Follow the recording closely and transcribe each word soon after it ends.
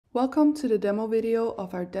Welcome to the demo video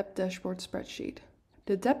of our debt dashboard spreadsheet.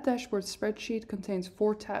 The debt dashboard spreadsheet contains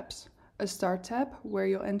 4 tabs. A start tab, where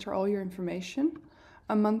you'll enter all your information.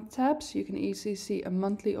 A month tab, so you can easily see a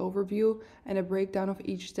monthly overview and a breakdown of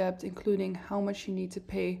each debt, including how much you need to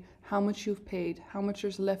pay, how much you've paid, how much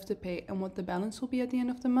there's left to pay, and what the balance will be at the end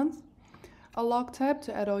of the month. A log tab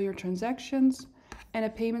to add all your transactions, and a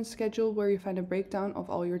payment schedule where you find a breakdown of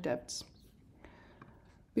all your debts.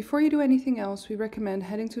 Before you do anything else, we recommend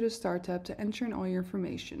heading to the Start tab to enter in all your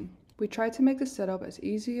information. We try to make the setup as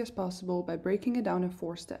easy as possible by breaking it down in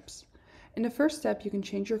 4 steps. In the first step, you can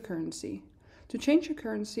change your currency. To change your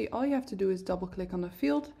currency, all you have to do is double-click on the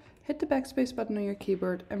field, hit the backspace button on your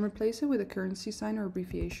keyboard, and replace it with a currency sign or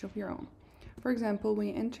abbreviation of your own. For example, when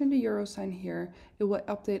you enter in the euro sign here, it will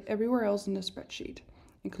update everywhere else in the spreadsheet,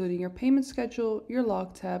 including your payment schedule, your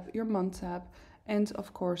log tab, your month tab, and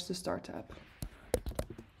of course the Start tab.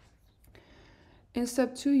 In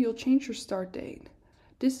step 2, you'll change your start date.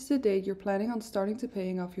 This is the date you're planning on starting to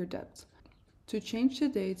paying off your debt. To change the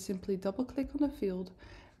date, simply double-click on the field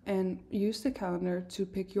and use the calendar to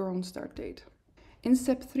pick your own start date. In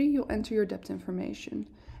step 3, you'll enter your debt information.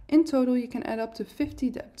 In total, you can add up to 50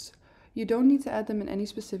 debts. You don't need to add them in any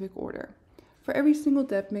specific order. For every single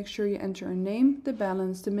debt, make sure you enter a name, the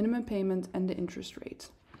balance, the minimum payment, and the interest rate.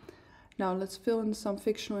 Now let's fill in some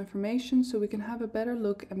fictional information so we can have a better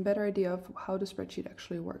look and better idea of how the spreadsheet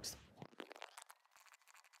actually works.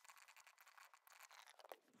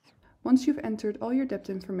 Once you've entered all your debt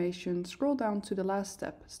information, scroll down to the last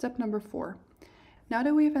step, step number 4. Now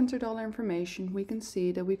that we have entered all our information, we can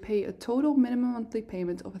see that we pay a total minimum monthly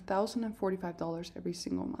payment of $1,045 every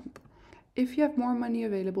single month. If you have more money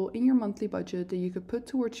available in your monthly budget that you could put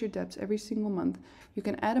towards your debts every single month, you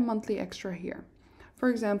can add a monthly extra here. For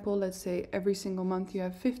example, let's say every single month you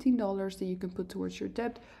have $15 that you can put towards your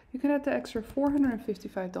debt, you can add the extra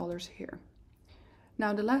 $455 here.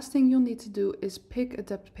 Now the last thing you'll need to do is pick a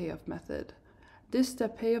debt payoff method. This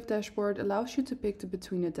debt payoff dashboard allows you to pick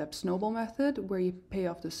between the debt Snowball method, where you pay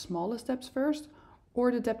off the smallest debts first,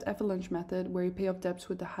 or the debt Avalanche method, where you pay off debts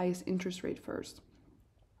with the highest interest rate first.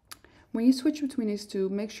 When you switch between these two,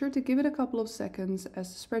 make sure to give it a couple of seconds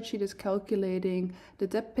as the spreadsheet is calculating the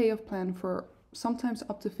debt payoff plan for sometimes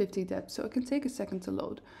up to 50 debts, so it can take a second to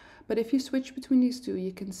load. But if you switch between these two,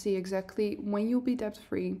 you can see exactly when you'll be debt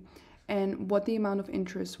free and what the amount of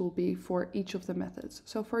interest will be for each of the methods.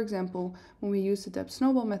 So for example, when we use the debt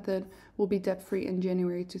Snowball method, we'll be debt free in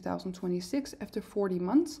January 2026 after 40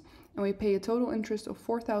 months, and we pay a total interest of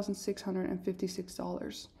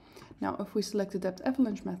 $4,656. Now, if we select the debt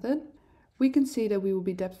Avalanche method, we can see that we will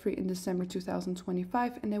be debt-free in December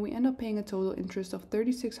 2025, and then we end up paying a total interest of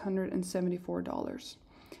 $3,674.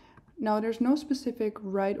 Now, there's no specific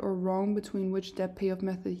right or wrong between which debt payoff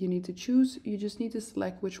method you need to choose. You just need to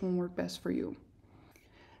select which one works best for you.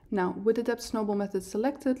 Now, with the debt Snowball method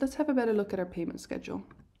selected, let's have a better look at our payment schedule.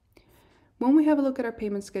 When we have a look at our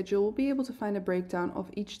payment schedule, we'll be able to find a breakdown of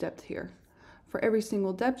each debt here. For every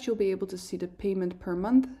single debt, you'll be able to see the payment per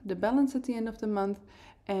month, the balance at the end of the month,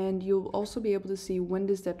 and you'll also be able to see when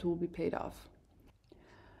this debt will be paid off.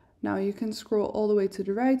 Now you can scroll all the way to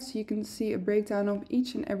the right so you can see a breakdown of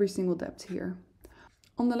each and every single debt here.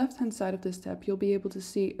 On the left hand side of this tab, you'll be able to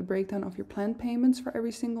see a breakdown of your planned payments for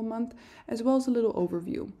every single month, as well as a little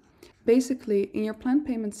overview. Basically, in your planned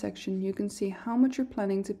payment section, you can see how much you're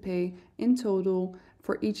planning to pay in total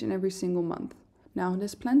for each and every single month. Now,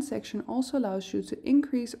 this planned section also allows you to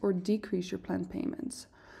increase or decrease your planned payments.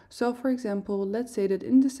 So for example, let's say that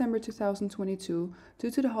in December 2022,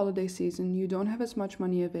 due to the holiday season, you don't have as much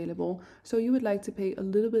money available, so you would like to pay a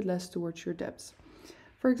little bit less towards your debts.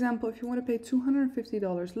 For example, if you want to pay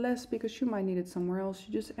 $250 less because you might need it somewhere else,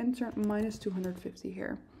 you just enter minus 250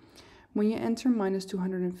 here. When you enter minus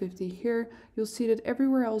 250 here, you'll see that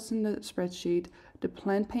everywhere else in the spreadsheet, the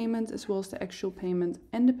planned payment as well as the actual payment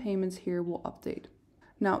and the payments here will update.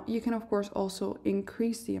 Now, you can of course also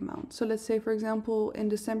increase the amount. So let's say, for example, in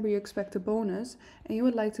December you expect a bonus and you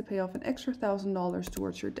would like to pay off an extra $1,000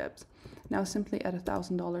 towards your debt. Now simply add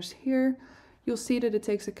 $1,000 here. You'll see that it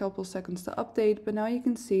takes a couple seconds to update, but now you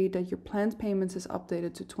can see that your planned payments is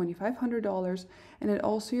updated to $2,500 and that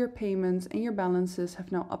also your payments and your balances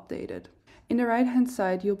have now updated. In the right hand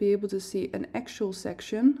side, you'll be able to see an actual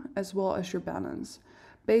section as well as your balance.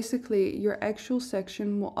 Basically, your actual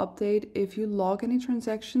section will update if you log any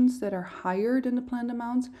transactions that are higher than the planned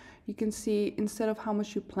amount. You can see instead of how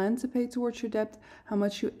much you plan to pay towards your debt, how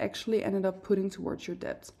much you actually ended up putting towards your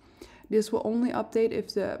debt. This will only update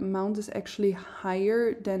if the amount is actually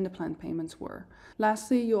higher than the planned payments were.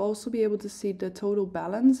 Lastly, you'll also be able to see the total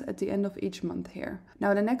balance at the end of each month here.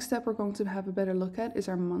 Now, the next step we're going to have a better look at is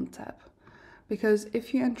our month tab. Because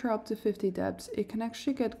if you enter up to 50 debts, it can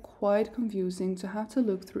actually get quite confusing to have to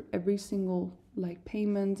look through every single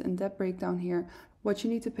payment and debt breakdown here, what you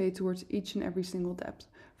need to pay towards each and every single debt.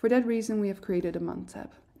 For that reason, we have created a month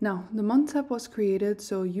tab. Now, the month tab was created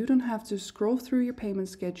so you don't have to scroll through your payment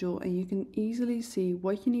schedule and you can easily see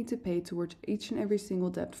what you need to pay towards each and every single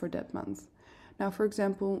debt for that month. Now, for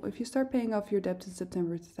example, if you start paying off your debt in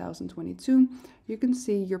September 2022, you can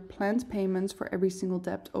see your planned payments for every single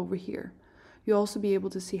debt over here. You'll also be able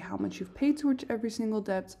to see how much you've paid towards every single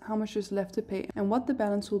debt, how much is left to pay, and what the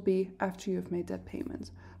balance will be after you have made that payment.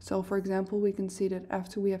 So for example, we can see that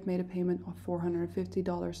after we have made a payment of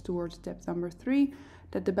 $450 towards debt number 3,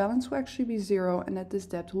 that the balance will actually be 0 and that this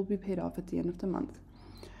debt will be paid off at the end of the month.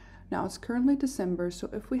 Now it's currently December, so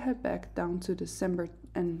if we head back down to December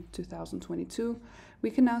and 2022, we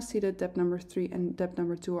can now see that debt number 3 and debt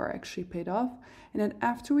number 2 are actually paid off, and then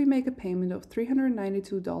after we make a payment of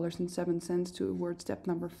 $392.07 towards debt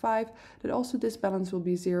number 5, that also this balance will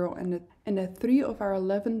be 0 and that 3 of our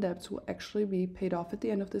 11 debts will actually be paid off at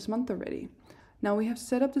the end of this month already. Now we have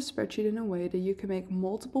set up the spreadsheet in a way that you can make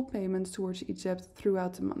multiple payments towards each debt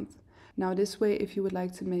throughout the month. Now this way, if you would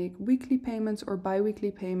like to make weekly payments or bi-weekly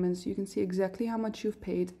payments, you can see exactly how much you've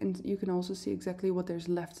paid and you can also see exactly what there's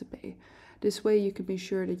left to pay. This way you can be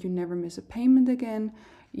sure that you never miss a payment again.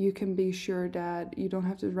 You can be sure that you don't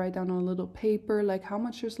have to write down on a little paper like how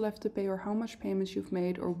much there's left to pay or how much payments you've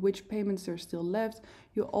made or which payments are still left.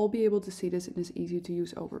 You'll all be able to see this in this easy to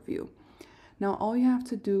use overview. Now all you have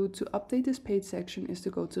to do to update this paid section is to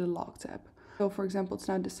go to the log tab. So for example, it's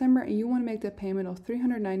now December and you want to make that payment of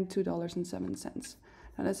 $392.07.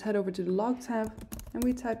 Now let's head over to the log tab and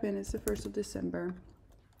we type in, it's the 1st of December,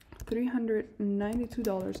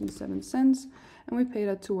 $392.07, and we pay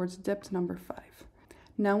that towards debt number 5.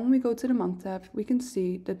 Now when we go to the month tab, we can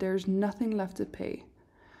see that there's nothing left to pay.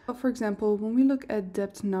 So for example, when we look at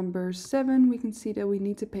debt number 7, we can see that we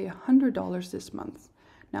need to pay $100 this month.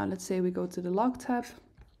 Now let's say we go to the log tab,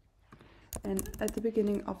 and at the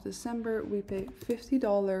beginning of December, we pay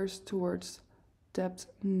 $50 towards debt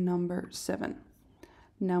number 7.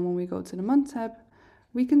 Now when we go to the month tab,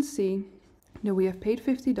 we can see that we have paid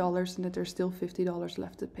 $50 and that there's still $50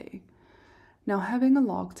 left to pay. Now having a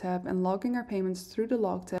log tab and logging our payments through the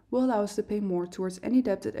log tab will allow us to pay more towards any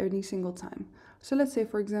debt at any single time. So let's say,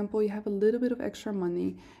 for example, you have a little bit of extra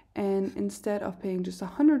money and instead of paying just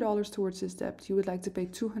 $100 towards this debt, you would like to pay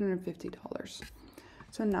 $250.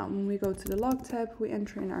 So now when we go to the log tab, we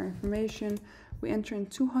enter in our information, we enter in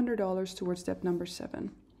 $200 towards debt number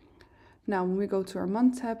 7. Now when we go to our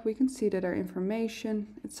month tab, we can see that our information,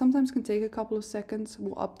 it sometimes can take a couple of seconds,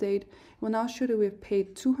 will update. We'll now show that we have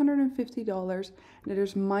paid $250 and that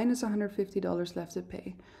there's minus $150 left to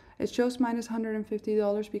pay. It shows minus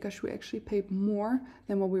 $150 because we actually paid more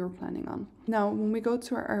than what we were planning on. Now when we go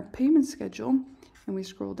to our payment schedule, and we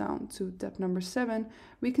scroll down to debt number 7,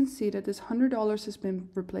 we can see that this $100 has been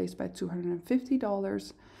replaced by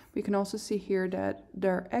 $250. We can also see here that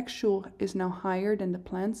their actual is now higher than the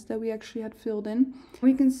plans that we actually had filled in.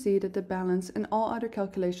 We can see that the balance and all other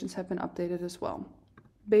calculations have been updated as well.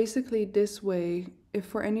 Basically this way, if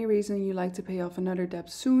for any reason you like to pay off another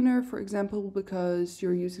debt sooner, for example because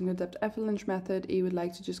you're using the debt avalanche method, you would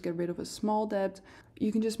like to just get rid of a small debt,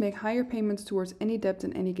 you can just make higher payments towards any debt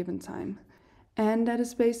at any given time. And that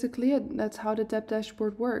is basically it. That's how the debt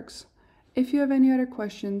dashboard works. If you have any other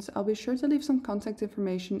questions, I'll be sure to leave some contact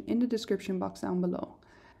information in the description box down below.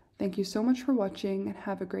 Thank you so much for watching and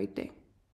have a great day.